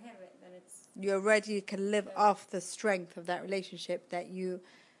where you don't have it, then it's... You already can live off the strength of that relationship that you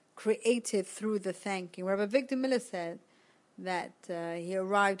created through the thanking. Rabbi Victor Miller said that he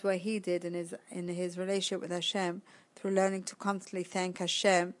arrived where he did in his relationship with Hashem through learning to constantly thank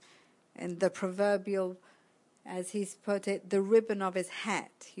Hashem, and the proverbial, as he's put it, the ribbon of his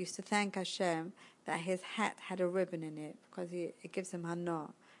hat. He used to thank Hashem that his hat had a ribbon in it because it gives him hana.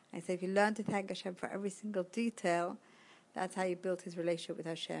 And so if you learn to thank Hashem for every single detail, that's how he built his relationship with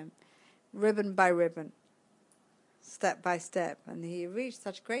Hashem, ribbon by ribbon, step by step. And he reached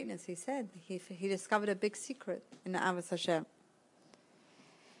such greatness, he said. He discovered a big secret in the Avos Hashem.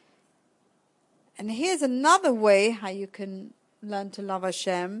 And here's another way how you can learn to love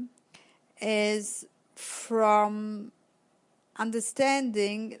Hashem, is from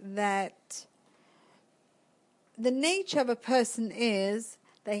understanding that the nature of a person is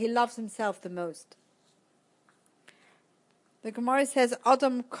that he loves himself the most. The Gemara says,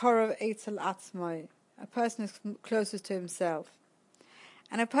 Adam korov eitzel atzmai. A person is closest to himself.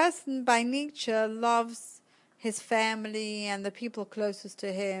 And a person by nature loves his family and the people closest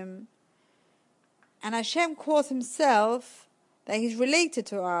to him. And Hashem calls himself that he's related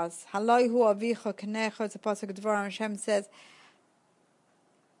to us. Haloihu avicha kenecha, it's a pasuk of Dvarim. Hashem says,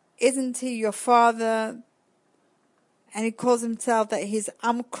 isn't he your father? And he calls himself that he's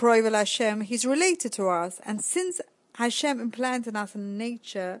Am Kroivel Hashem. He's related to us. And since Hashem implanted in us a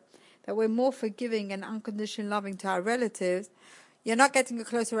nature that we're more forgiving and unconditionally loving to our relatives, you're not getting a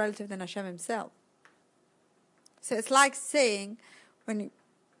closer relative than Hashem himself. So it's like saying, when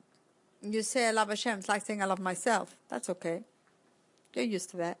you say I love Hashem, it's like saying I love myself. That's okay. You're used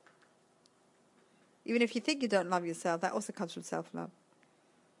to that. Even if you think you don't love yourself, that also comes from self-love.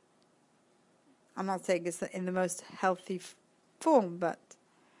 I'm not saying it's in the most healthy form, but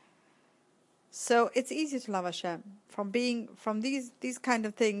so it's easy to love Hashem. From these kind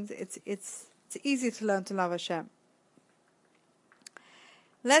of things, it's easy to learn to love Hashem.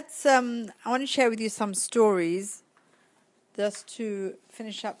 I want to share with you some stories, just to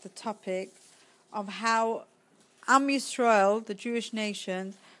finish up the topic of how Am Yisrael, the Jewish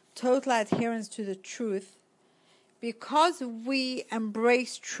nation, total adherence to the truth, because we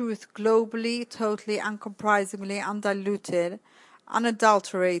embrace truth globally, totally, uncompromisingly, undiluted,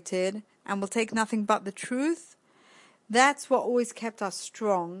 unadulterated, and will take nothing but the truth. That's what always kept us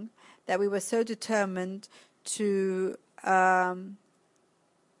strong, that we were so determined to,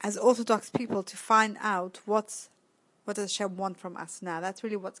 as Orthodox people, to find out what does Hashem want from us now. That's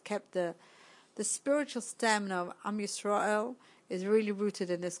really what's kept the spiritual stamina of Am Yisrael is really rooted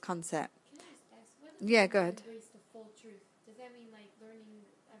in this concept. Can I just ask, what does Yeah, go ahead. embrace the full truth? Does that mean like learning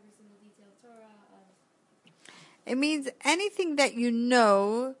every single detail of Torah? It means anything that you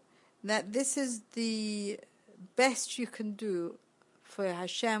know that this is the best you can do for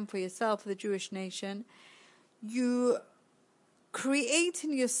Hashem, for yourself, for the Jewish nation, you create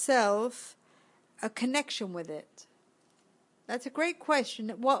in yourself a connection with it. That's a great question.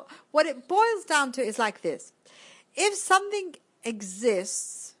 What it boils down to is like this. If something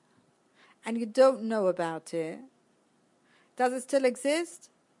exists and you don't know about it, does it still exist?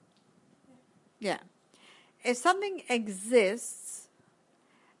 Yeah. If something exists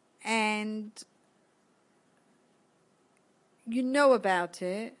and you know about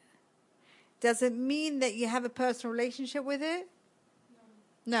it, does it mean that you have a personal relationship with it?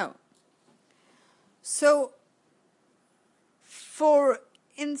 No. So,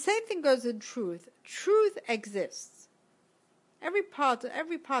 same thing goes in truth. Truth exists. Every part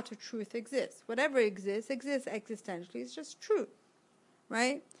of truth exists. Whatever exists existentially. It's just true,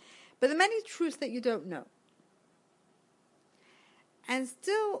 right? But there are many truths that you don't know. And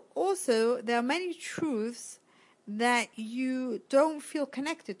still, also, there are many truths that you don't feel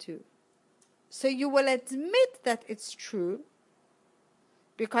connected to. So you will admit that it's true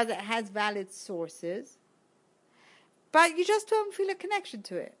because it has valid sources, but you just don't feel a connection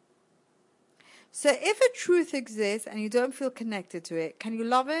to it. So if a truth exists and you don't feel connected to it, can you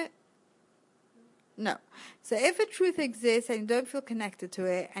love it? No. So if a truth exists and you don't feel connected to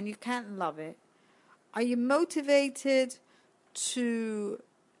it and you can't love it, are you motivated to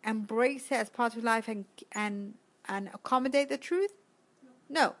embrace it as part of life and accommodate the truth?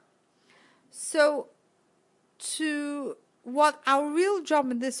 No. So what our real job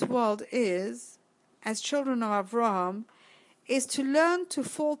in this world is, as children of Avraham, is to learn to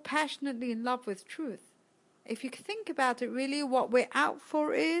fall passionately in love with truth. If you think about it, really what we're out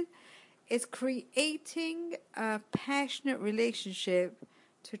for is creating a passionate relationship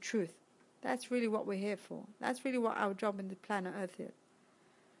to truth. That's really what we're here for. That's really what our job in the planet Earth is.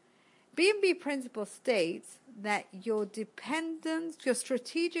 B&B principle states that your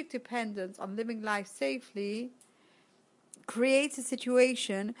strategic dependence on living life safely creates a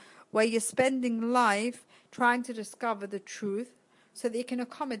situation where you're spending life trying to discover the truth so that you can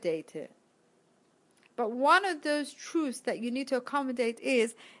accommodate it. But one of those truths that you need to accommodate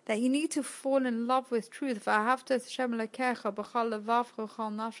is that you need to fall in love with truth. Hashem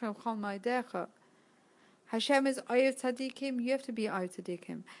is Oyev Tzadikim, you have to be Oyev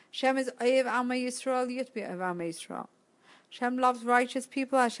Tzadikim. Hashem is Oyev Amma Yisrael, you have to be Oyev Amma Yisrael. Hashem loves righteous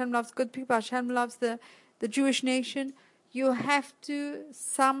people, Hashem loves good people, Hashem loves the Jewish nation. You have to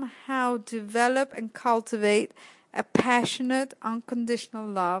somehow develop and cultivate a passionate, unconditional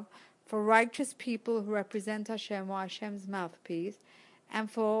love for righteous people who represent Hashem or Hashem's mouthpiece, and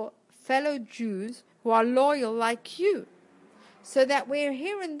for fellow Jews who are loyal like you. So that we're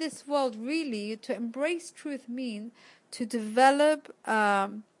here in this world, really, to embrace truth means to develop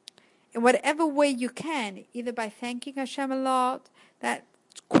in whatever way you can, either by thanking Hashem a lot, that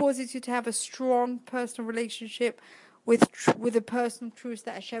causes you to have a strong personal relationship with the personal truth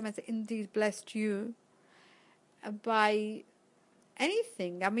that Hashem has indeed blessed you, by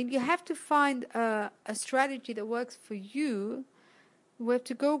anything. I mean, you have to find a strategy that works for you. We have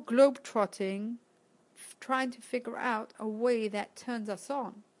to go globe-trotting, trying to figure out a way that turns us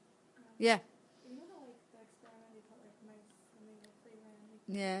on. Yeah. You know the experiment you put mice and they free ran?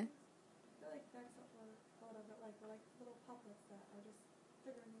 Yeah. I feel like that's what we're thought of it like. We're like little puppets that are just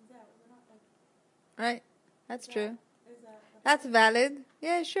figuring things out. We're not like. Right. That's true. Is that? That's valid.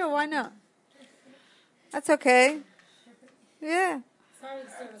 Yeah, sure. Why not? That's okay. Yeah. Sorry,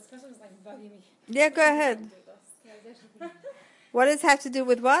 this question is like bugging me. Yeah, go ahead. What does it have to do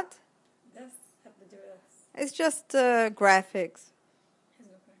with what? This have to do with us. It's just graphics. Has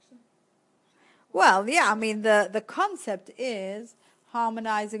no connection. Well, yeah, I mean, the concept is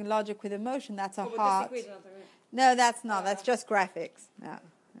harmonizing logic with emotion. That's a heart. No, that's not. That's just graphics. No.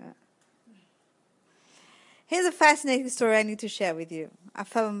 Yeah. Here's a fascinating story I need to share with you. I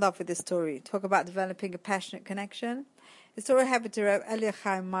fell in love with this story. Talk about developing a passionate connection. The story happened to Rav Elia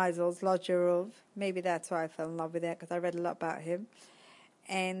Chaim Meisel's Lodgerov. Maybe that's why I fell in love with it, because I read a lot about him.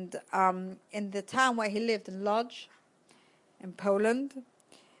 And in the town where he lived, in Lodz, in Poland,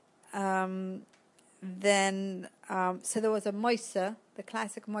 so there was a Moiser. The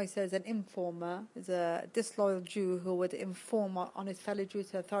classic Moiser is an informer, is a disloyal Jew who would inform on his fellow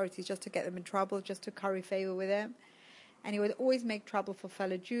Jewish authorities just to get them in trouble, just to curry favor with them. And he would always make trouble for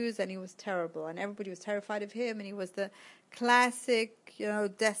fellow Jews, and he was terrible. And everybody was terrified of him, and he was the classic,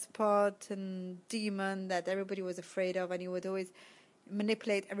 despot and demon that everybody was afraid of, and he would always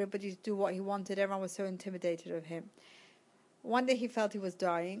manipulate everybody to do what he wanted. Everyone was so intimidated of him. One day he felt he was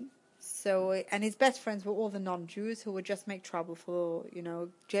dying, and his best friends were all the non-Jews who would just make trouble for,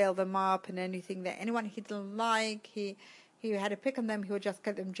 jail them up and anything that anyone he didn't like, he had to pick on them, he would just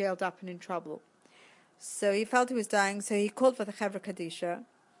get them jailed up and in trouble. So he felt he was dying, so he called for the Chevra Kadisha,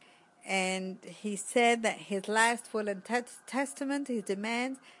 and he said that his last will and testament, his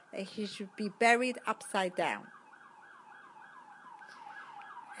demand, that he should be buried upside down.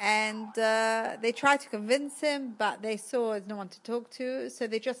 And they tried to convince him, but they saw there's no one to talk to, so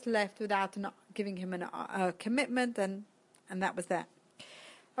they just left without giving him a commitment, and that was that.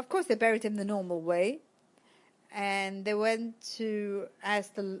 Of course, they buried him the normal way, and they went to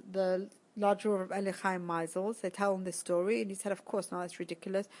ask the lodger of Elia Chaim Meisel. They tell him this story, and he said, of course, no, that's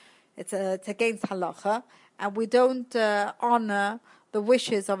ridiculous. It's against halacha, and we don't honor the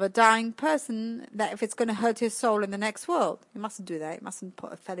wishes of a dying person, that if it's going to hurt his soul in the next world. You mustn't do that. You mustn't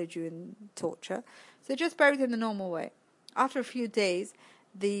put a fellow Jew in torture. So they just buried him the normal way. After a few days,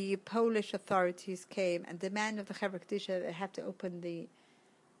 the Polish authorities came and demanded of the Chevra Kadisha they have to open the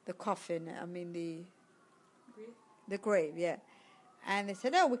coffin, the grave, yeah. And they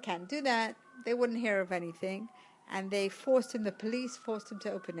said, no, we can't do that. They wouldn't hear of anything. And the police forced him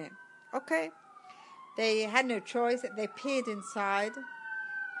to open it. Okay. They had no choice. They peered inside.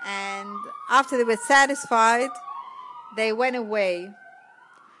 And after they were satisfied, they went away.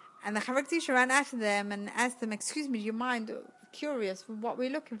 And the Chevra Kadisha ran after them and asked them, excuse me, do you mind, curious, what we're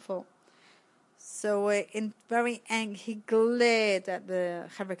looking for? So in very angry, he glared at the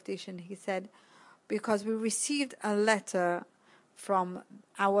Chevra Kadisha and he said, because we received a letter from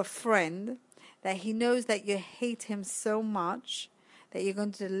our friend that he knows that you hate him so much that you're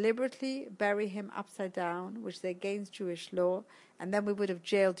going to deliberately bury him upside down, which is against Jewish law, and then we would have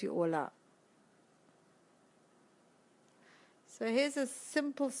jailed you all up. So here's a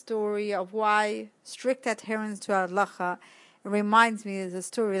simple story of why strict adherence to halacha. It reminds me of a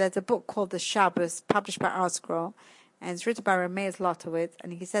story. There's a book called The Shabbos, published by ArtScroll, and it's written by Rameir Zlotowitz,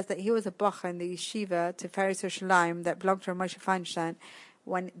 and he says that he was a bacha in the yeshiva to Tiferes Yerushalayim that belonged to Moshe Feinstein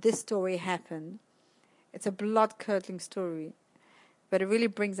when this story happened. It's a blood-curdling story. but it really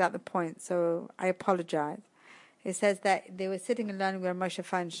brings out the point, so I apologize. It says that they were sitting and learning with Moshe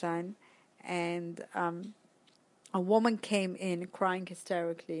Feinstein, and a woman came in crying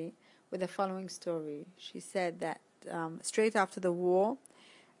hysterically with the following story. She said that straight after the war,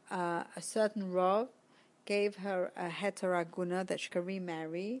 a certain Rav gave her a heter aguna that she could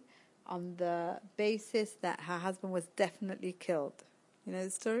remarry on the basis that her husband was definitely killed. You know the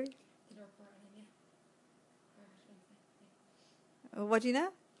story? Did a report on him, yeah. What do you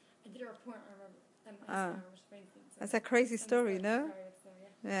know? I did a report on That's a crazy story, no?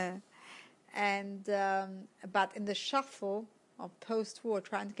 Yeah. And but in the shuffle of post-war,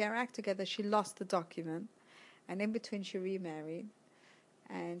 trying to get her act together, she lost the document, and in between she remarried,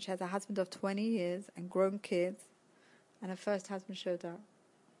 and she has a husband of 20 years and grown kids, and her first husband showed up.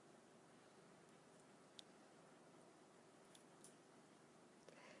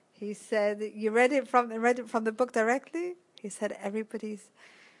 He said, "You read it from the book directly?" He said, "Everybody's."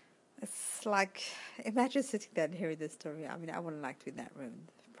 It's like, imagine sitting there and hearing this story. I mean, I wouldn't like to be in that room.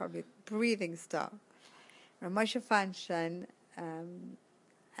 Probably breathing stuff. Moshe Feinstein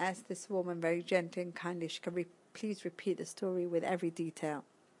asked this woman very gently and kindly, she could please repeat the story with every detail.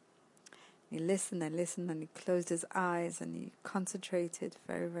 He listened and listened, and he closed his eyes and he concentrated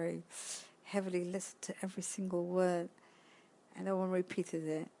very, very heavily, listened to every single word, and the woman repeated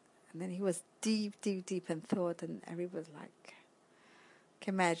it. And then he was deep, deep, deep in thought, and everybody was like,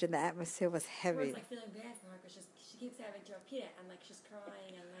 can imagine the atmosphere was heavy. It's like feeling bad for her because she keeps having to repeat it, and like she's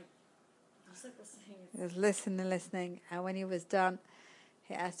crying and like just like listening. He was listening, and when he was done,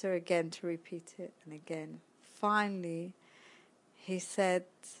 he asked her again to repeat it, and again. Finally, he said,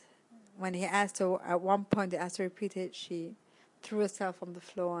 when he asked her, at one point he asked her to repeat it, she threw herself on the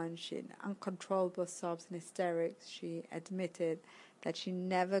floor, and she, in uncontrollable sobs and hysterics, she admitted that she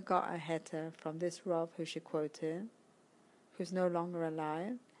never got a heter from this Rav who she quoted, who's no longer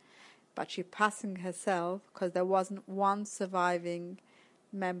alive, but she passing herself because there wasn't one surviving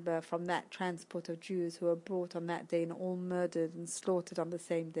member from that transport of Jews who were brought on that day and all murdered and slaughtered on the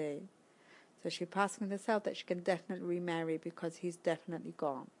same day. So she passing herself that she can definitely remarry because he's definitely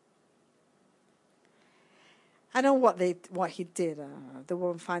gone. I know what he did. The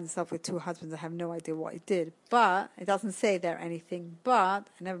woman finds herself with two husbands. I have no idea what he did, but it doesn't say there anything. But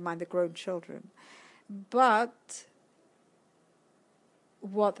never mind the grown children. But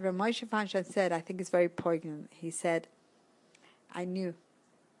what Moshe Feinstein said, I think, is very poignant. He said, "I knew."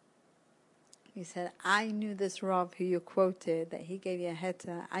 He said, "I knew this Rav who you quoted that he gave you a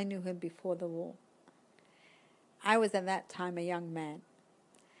heter. I knew him before the war. I was at that time a young man.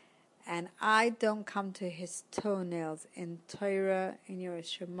 And I don't come to his toenails in Torah, in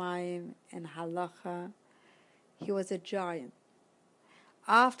Yerushalayim, in Halacha. He was a giant.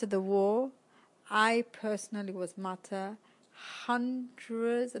 After the war, I personally was matter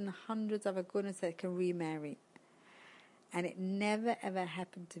hundreds and hundreds of agunas that can remarry. And it never ever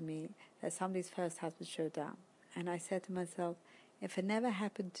happened to me that somebody's first husband showed up. And I said to myself, if it never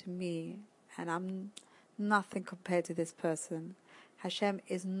happened to me, and I'm nothing compared to this person, Hashem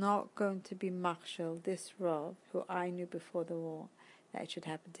is not going to be machshel, this Rav, who I knew before the war, that it should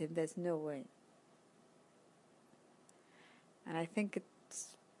happen to him. There's no way." And I think it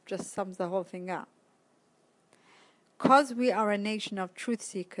just sums the whole thing up. Because we are a nation of truth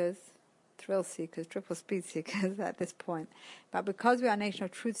seekers, thrill seekers, triple speed seekers at this point, but because we are a nation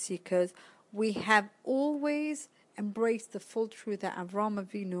of truth seekers, we have always embraced the full truth that Avraham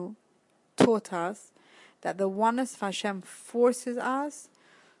Avinu taught us, that the oneness of Hashem forces us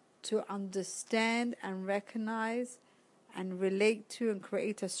to understand and recognize and relate to and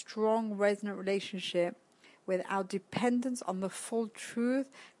create a strong, resonant relationship with our dependence on the full truth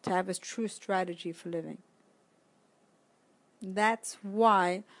to have a true strategy for living. That's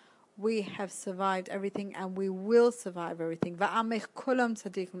why we have survived everything and we will survive everything. In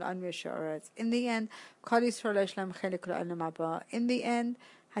the end,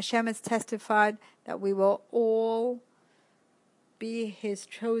 Hashem has testified that we will all be His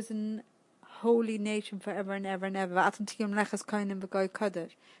chosen holy nation forever and ever and ever. Forever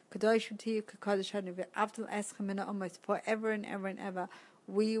and ever and ever,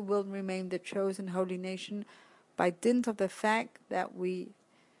 we will remain the chosen holy nation by dint of the fact that we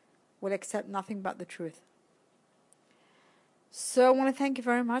will accept nothing but the truth. So I want to thank you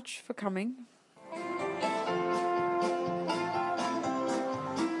very much for coming.